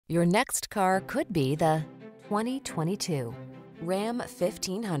Your next car could be the 2022 Ram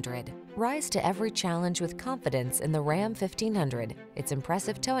 1500. Rise to every challenge with confidence in the Ram 1500. Its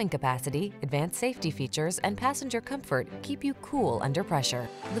impressive towing capacity, advanced safety features, and passenger comfort keep you cool under pressure.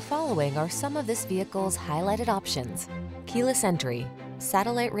 The following are some of this vehicle's highlighted options: keyless entry,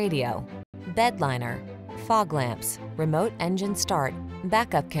 satellite radio, bed liner, fog lamps, remote engine start,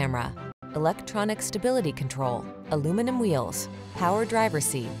 backup camera, electronic stability control, aluminum wheels, power driver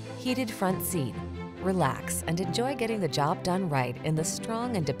seat, heated front seat. Relax and enjoy getting the job done right in the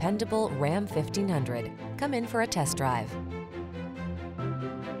strong and dependable Ram 1500. Come in for a test drive.